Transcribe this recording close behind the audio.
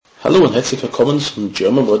Hallo und herzlich willkommen zum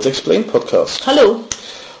German Words Explained Podcast. Hallo.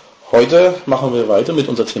 Heute machen wir weiter mit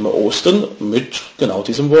unser Thema Ostern mit genau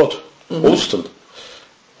diesem Wort. Ostern.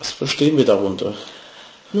 Was verstehen wir darunter?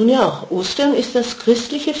 Nun ja, Ostern ist das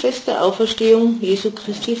christliche Fest der Auferstehung Jesu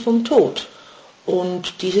Christi vom Tod.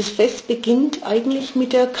 Und dieses Fest beginnt eigentlich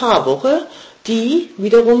mit der Karwoche, die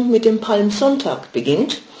wiederum mit dem Palmsonntag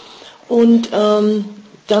beginnt. Und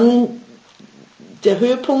dann der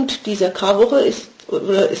Höhepunkt dieser Karwoche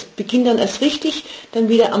es beginnt dann erst richtig, dann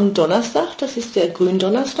wieder am Donnerstag, das ist der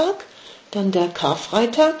Gründonnerstag, dann der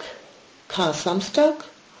Karfreitag, Karsamstag,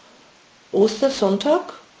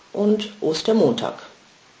 Ostersonntag und Ostermontag.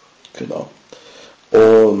 Genau.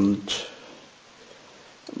 Und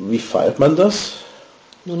wie feiert man das?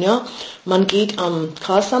 Nun ja, man geht am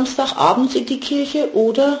Karsamstag abends in die Kirche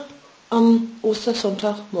oder am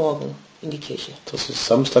Ostersonntagmorgen in die Kirche. Das ist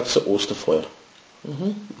Samstag zur Osterfeuer.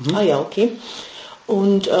 Ah ja, okay.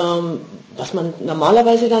 Und was man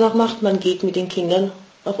normalerweise danach macht, man geht mit den Kindern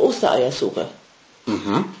auf Ostereiersuche.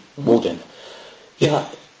 Wo denn? Ja,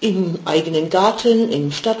 im eigenen Garten,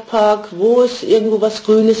 im Stadtpark, wo es irgendwo was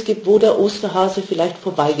Grünes gibt, wo der Osterhase vielleicht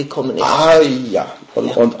vorbeigekommen ist. Ah ja,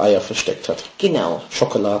 und Eier versteckt hat. Genau.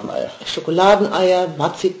 Schokoladeneier. Schokoladeneier,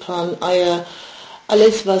 Marzipaneier,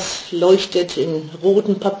 alles was leuchtet in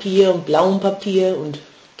rotem Papier und blauem Papier und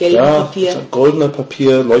gelbem Papier. Das goldene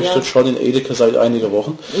Papier leuchtet schon in Edeka seit einigen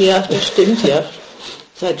Wochen. Ja, das stimmt, ja.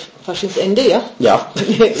 Seit Faschingsende, ja. Ja.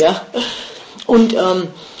 Ja. Und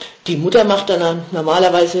die Mutter macht dann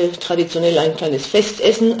normalerweise traditionell ein kleines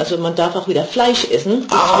Festessen, also man darf auch wieder Fleisch essen.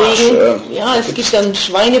 Deswegen, schön. Ja, es gibt dann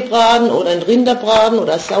Schweinebraten oder ein Rinderbraten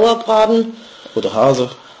oder Sauerbraten. Oder Hase.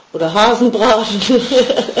 Oder Hasenbraten.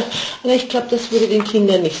 Aber ich glaube, das würde den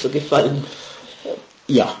Kindern nicht so gefallen.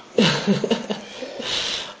 Ja.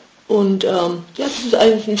 Und ja, es ist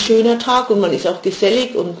eigentlich ein schöner Tag und man ist auch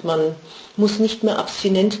gesellig und man muss nicht mehr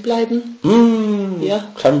abstinent bleiben. Ja.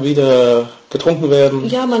 Kann wieder getrunken werden.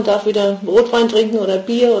 Ja, man darf wieder Rotwein trinken oder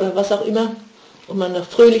Bier oder was auch immer. Und man darf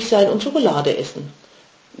fröhlich sein und Schokolade essen.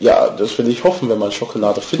 Ja, das will ich hoffen, wenn man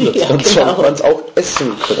Schokolade findet. Ja, Dann genau. soll man es auch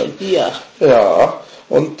essen können. Ja. Ja,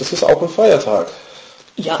 und das ist auch ein Feiertag.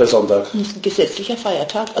 Ja, Der Sonntag. das ist ein gesetzlicher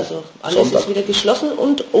Feiertag, also alles Sonntag. ist wieder geschlossen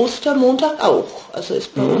und Ostermontag auch. Also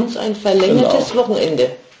ist bei uns ein verlängertes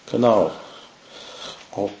Wochenende. Genau.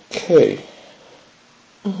 Okay.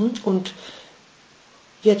 Und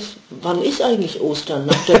jetzt, wann ist eigentlich Ostern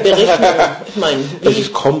nach der Berechnung? Ich meine, Es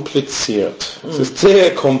ist kompliziert. Es ist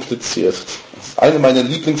sehr kompliziert. Das ist eine meiner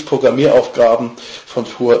Lieblingsprogrammieraufgaben von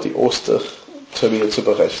früher, die Ostertermine zu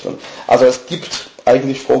berechnen. Also es gibt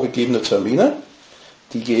eigentlich vorgegebene Termine,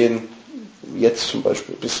 die gehen jetzt zum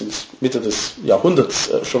Beispiel bis ins Mitte des Jahrhunderts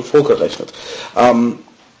schon vorgerechnet. Und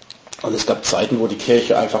es gab Zeiten, wo die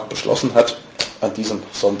Kirche einfach beschlossen hat, an diesem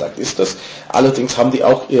Sonntag ist es. Allerdings haben die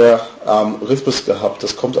auch ihr Rhythmus gehabt.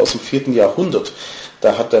 Das kommt aus dem 4. Jahrhundert.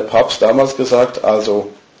 Da hat der Papst damals gesagt, also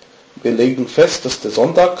wir legen fest, dass der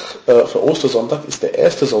Sonntag, für Ostersonntag ist der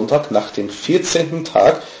erste Sonntag nach dem 14.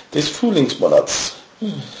 Tag des Frühlingsmonats.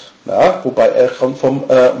 Ja, wobei er schon vom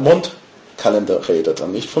Mondkalender redet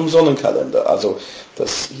und nicht vom Sonnenkalender. Also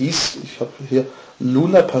das hieß, ich habe hier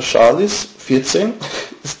Luna Paschalis 14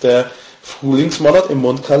 ist der Frühlingsmonat im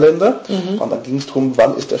Mondkalender. Und dann ging es darum,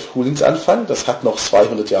 wann ist der Frühlingsanfang. Das hat noch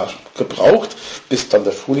 200 Jahre gebraucht, bis dann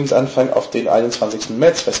der Frühlingsanfang auf den 21.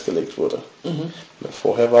 März festgelegt wurde.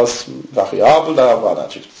 Vorher war es variabel, da war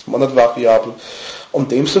natürlich das Monat variabel.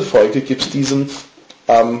 Und demzufolge gibt es diesen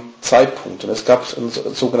Zeitpunkt. Und es gab ein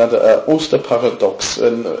sogenannte Osterparadox,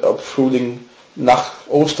 ob Frühling nach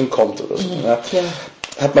Ostern kommt oder so. Ja.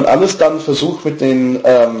 Hat man alles dann versucht mit den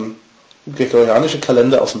gregorianischen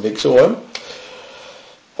Kalender aus dem Weg zu räumen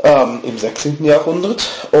im 16. Jahrhundert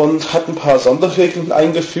und hat ein paar Sonderregeln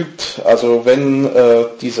eingefügt. Also wenn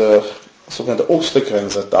diese sogenannte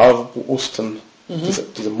Ostergrenze, da wo Ostern,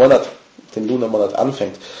 dieser Monat, den Lunarmonat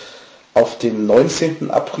anfängt, auf den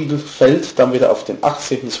 19. April fällt, dann wieder auf den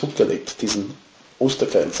 18. zurückgelegt, diesen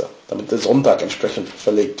Ostergrenze, damit der Sonntag entsprechend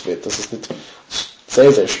verlegt wird, dass es nicht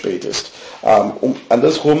sehr, sehr spät ist.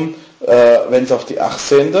 Andersrum, wenn es auf die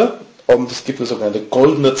 18. und es gibt eine sogenannte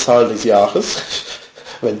goldene Zahl des Jahres,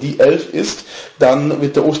 wenn die 11 ist, dann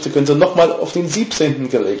wird der Ostergrenze nochmal auf den 17.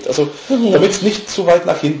 gelegt. Also damit es nicht zu weit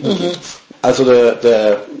nach hinten geht. Also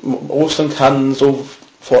der Ostern kann so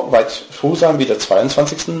weit früh sein wie der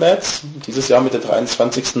 22. März. Dieses Jahr mit der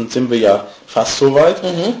 23. sind wir ja fast so weit.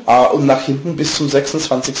 Und nach hinten bis zum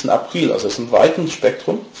 26. April. Also es ist ein weites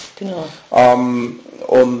Spektrum. Genau.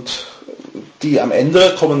 Und die am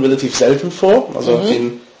Ende kommen relativ selten vor. Also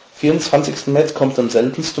den 24. März kommt am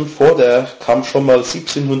seltensten vor, der kam schon mal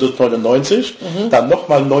 1799, dann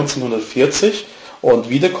nochmal 1940 und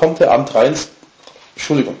wieder kommt er am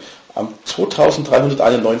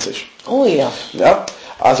 2391. Oh ja. Ja,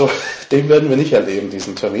 also den werden wir nicht erleben,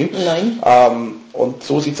 diesen Termin. Nein. Und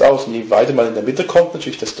so sieht's aus. Und je weiter man in der Mitte kommt,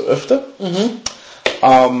 natürlich desto öfter.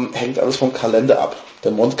 Hängt alles vom Kalender ab.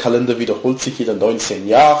 Der Mondkalender wiederholt sich jede 19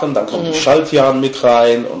 Jahren, dann kommen die Schaltjahren mit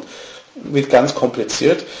rein und wird ganz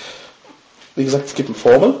kompliziert. Wie gesagt, es gibt eine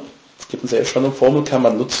Formel. Es gibt eine sehr schöne Formel, kann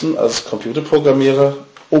man nutzen als Computerprogrammierer,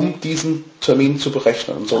 um diesen Termin zu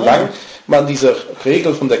berechnen. Und solange man diese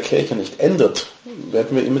Regel von der Kirche nicht ändert,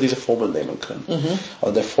 werden wir immer diese Formel nehmen können.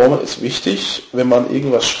 Also der Formel ist wichtig, wenn man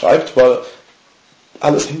irgendwas schreibt, weil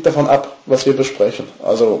alles hängt davon ab, was wir besprechen.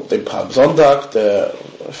 Also den Palmsonntag, der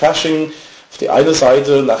Fasching, auf die eine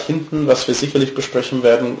Seite, nach hinten, was wir sicherlich besprechen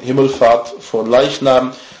werden, Himmelfahrt,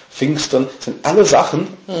 Fronleichnam, Pfingsten, sind alle Sachen,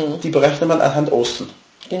 die berechnet man anhand Ostern.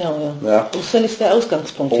 Genau, ja. Ostern ist der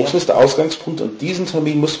Ausgangspunkt. Ostern ist der Ausgangspunkt und diesen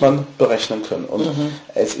Termin muss man berechnen können. Und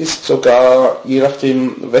es ist sogar, je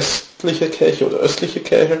nachdem westliche Kirche oder östliche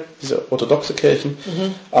Kirche, diese orthodoxe Kirchen,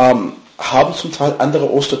 haben zum Teil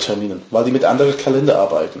andere Ostertermine, weil die mit anderen Kalender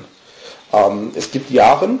arbeiten. Es gibt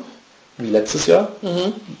Jahre, wie letztes Jahr,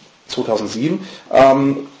 2007,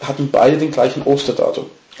 hatten beide den gleichen Osterdatum.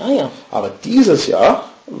 Ah ja. Aber dieses Jahr,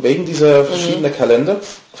 wegen dieser verschiedenen Kalender,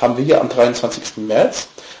 haben wir ja am 23. März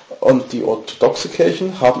und die orthodoxe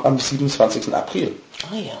Kirchen haben am 27. April.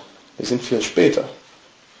 Ah ja. Wir sind viel später.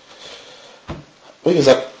 Wie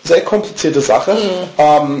gesagt, sehr komplizierte Sache.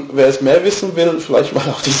 Wer es mehr wissen will, vielleicht mal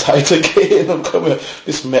auf die Seite gehen und können wir ein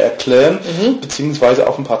bisschen mehr erklären, beziehungsweise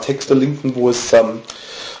auf ein paar Texte linken, wo es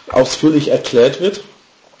ausführlich erklärt wird.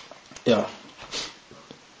 Ja.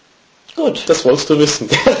 Gut. Das wolltest du wissen.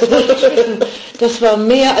 Das war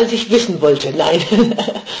mehr, als ich wissen wollte. Nein.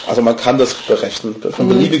 Also man kann das berechnen. Von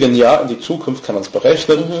beliebigen Jahr in die Zukunft kann man es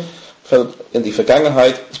berechnen. In die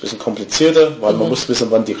Vergangenheit ist ein bisschen komplizierter, weil man muss wissen,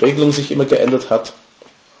 wann die Regelung sich immer geändert hat.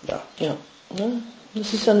 Ja.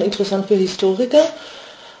 Das ist dann interessant für Historiker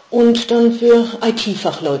und dann für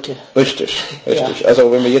IT-Fachleute. Richtig.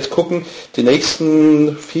 Also wenn wir jetzt gucken, die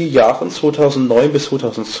nächsten 4 Jahre, 2009 bis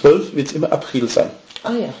 2012, wird es immer April sein.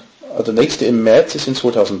 Ah ja. Also der nächste im März ist in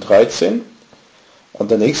 2013 und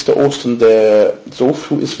der nächste Ostern, der so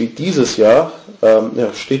früh ist wie dieses Jahr,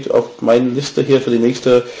 steht auf meiner Liste hier für die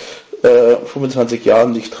nächsten 25 Jahre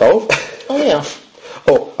nicht drauf. Oh ja.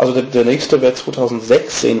 Also der nächste wäre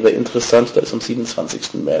 2016, wäre interessant, der ist am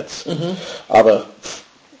 27. März. Aber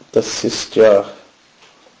das ist ja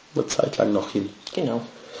eine Zeit lang noch hin. Genau.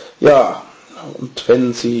 Ja, und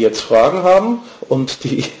wenn Sie jetzt Fragen haben und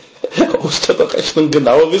die Osterberechnung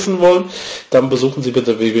genauer wissen wollen, dann besuchen Sie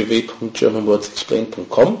bitte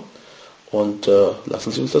www.germanwordsexplained.com und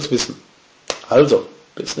lassen Sie uns das wissen. Also,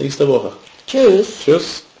 bis nächste Woche.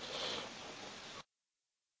 Tschüss.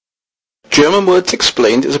 German Words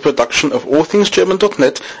Explained is a production of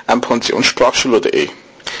allthingsgerman.net and pensionssprachschule.de.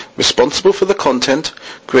 Responsible for the content,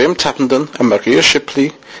 Graham Tappenden and Maria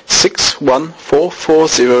Shipley,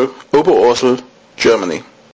 61440 Oberursel, Germany.